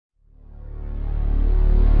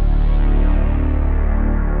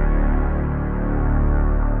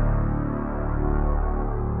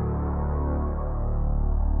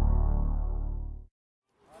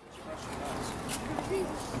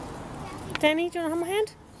Danny, do you want to hold my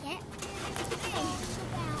hand? Yeah.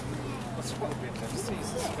 What's wrong with them?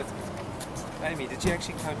 Jesus. Amy, did you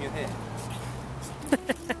actually comb your hair?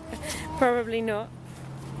 Probably not.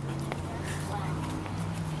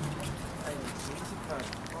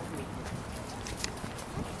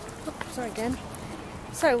 Oh, sorry again.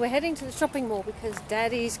 So we're heading to the shopping mall because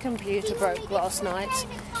Daddy's computer broke last night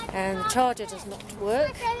and the charger does not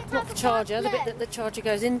work. Not the charger, the bit that the charger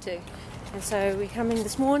goes into. And so we're coming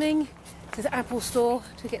this morning to the Apple store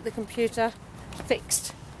to get the computer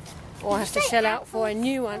fixed. Or have to shell out for a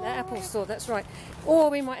new one at Apple store, that's right. Or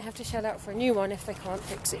we might have to shell out for a new one if they can't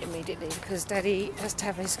fix it immediately because Daddy has to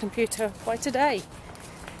have his computer by today.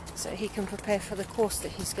 So he can prepare for the course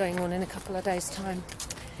that he's going on in a couple of days' time.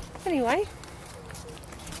 Anyway,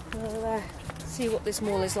 we'll see what this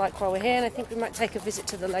mall is like while we're here, and I think we might take a visit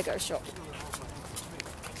to the Lego shop.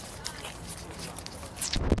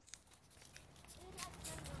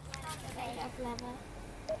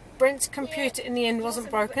 Brent's computer in the end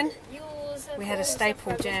wasn't broken. We had a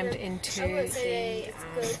staple jammed into the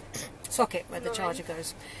socket where the charger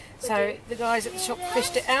goes. So the guys at the shop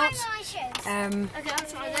fished it out, and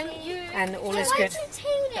all is good.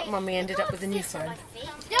 But Mummy ended up with a new phone.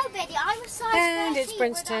 And it's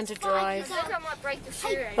Brent's turn to drive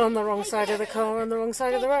on the wrong side of the car, on the wrong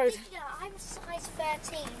side of the road. I'm size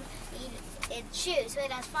 13 in shoes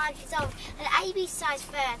when I was 5 years old, and Amy's size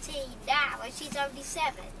 13 now, and she's only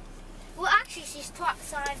 7. Well, actually, she's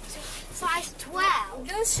size 12.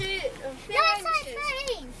 No, size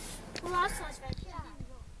 13. Well, I'm size 13.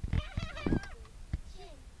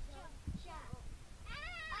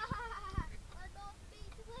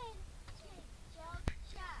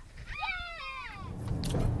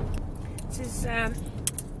 This is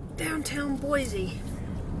downtown Boise.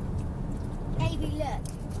 Baby, look.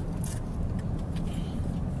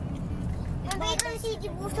 We're going to see the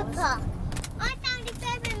water park. I found it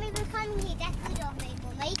there when we were coming here. That's good of me,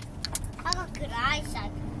 Mummy. I got good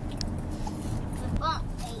eyesight. What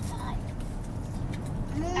eyesight?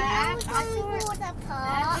 We're going to the water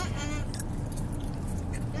park.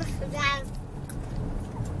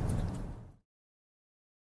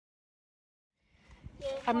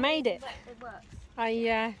 I made it.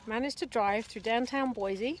 I managed to drive through downtown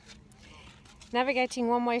Boise, navigating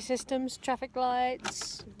one-way systems, traffic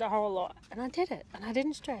lights, the whole lot. And I did it, and I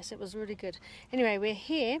didn't stress. It was really good. Anyway, we're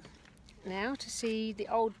here now to see the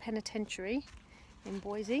old penitentiary in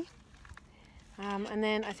Boise. And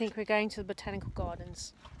then I think we're going to the botanical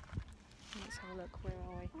gardens. Let's have a look. Where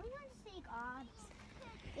are we?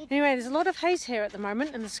 Anyway, there's a lot of haze here at the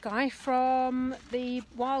moment in the sky from the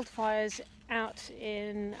wildfires out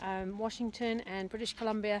in Washington and British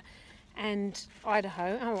Columbia and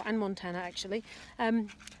Idaho, and Montana actually.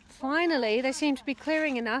 Finally, they seem to be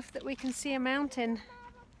clearing enough that we can see a mountain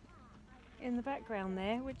in the background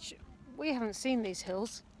there, which we haven't seen these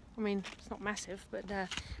hills. I mean, it's not massive, but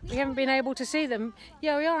we haven't been able to see them.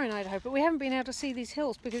 Yeah, we are in Idaho, but we haven't been able to see these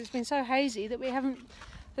hills because it's been so hazy that we haven't,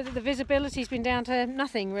 the visibility's been down to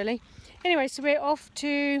nothing really. Anyway, so we're off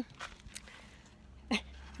to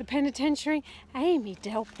the penitentiary. Amy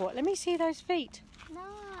Delport, let me see those feet. No.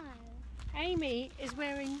 Amy is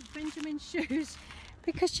wearing Benjamin's shoes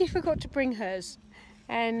because she forgot to bring hers.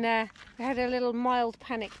 And we had a little mild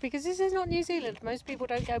panic because this is not New Zealand. Most people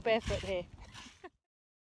don't go barefoot here.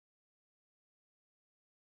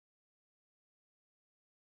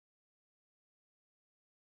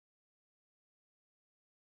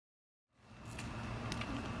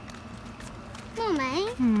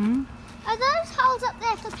 Mummy, are those holes up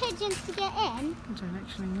there for pigeons to get in? I don't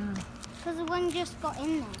actually know. Because the one just got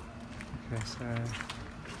in there. Okay, so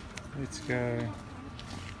let's go.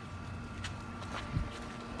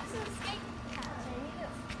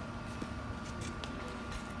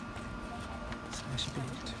 So I should be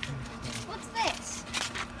able to. What's this?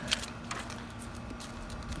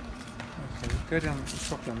 Okay, go down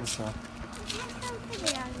properly on this side.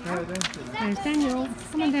 No, don't do that. There's Daniel.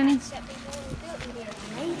 Come on, Danny.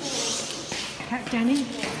 Cat Danny.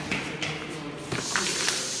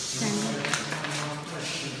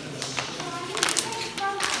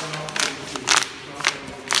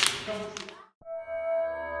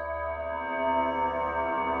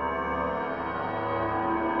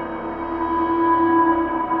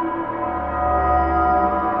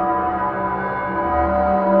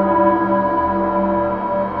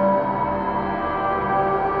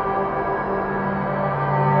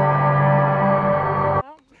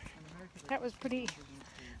 That was pretty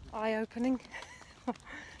eye-opening.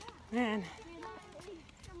 Man.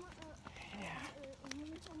 Yeah.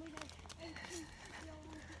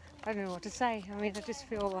 I don't know what to say. I mean, I just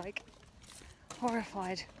feel like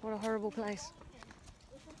horrified. What a horrible place.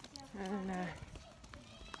 And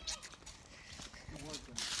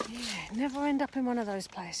yeah, never end up in one of those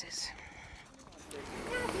places.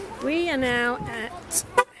 We are now at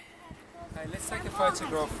Hey, let's take a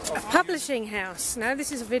photograph a of publishing house. Now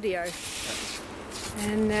this is a video.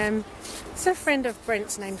 And it's a friend of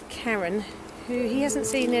Brent's named Karen, who he hasn't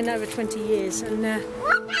seen in over 20 years. And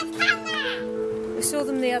we saw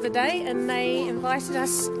them the other day, and they invited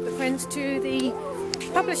us, the friends, to the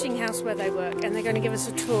publishing house where they work, and they're going to give us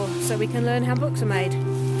a tour so we can learn how books are made.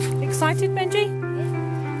 Excited, Benji?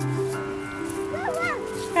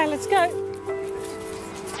 Okay, let's go.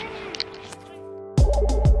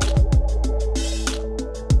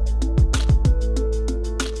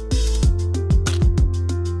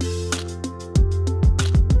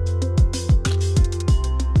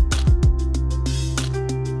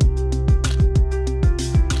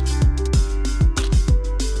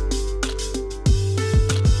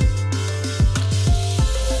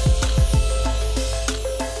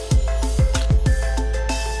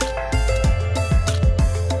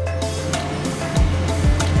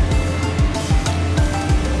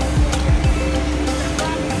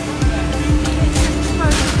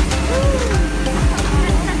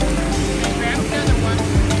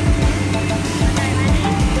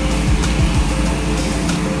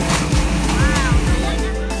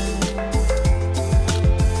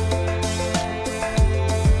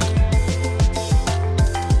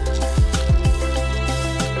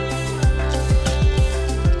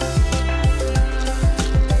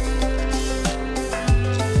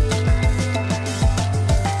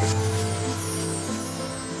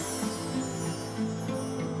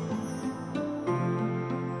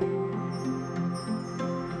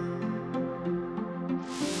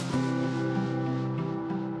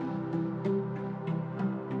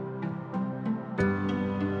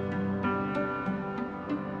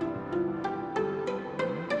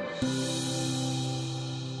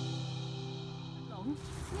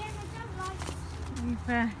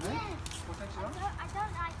 I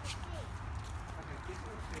don't like the sea.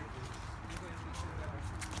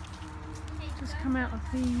 Just come out of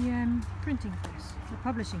the printing press, the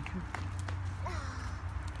publishing company.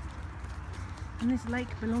 And this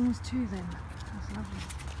lake belongs to them. That's lovely.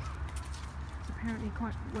 It's apparently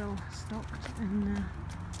quite well stocked, and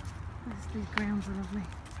the grounds are lovely.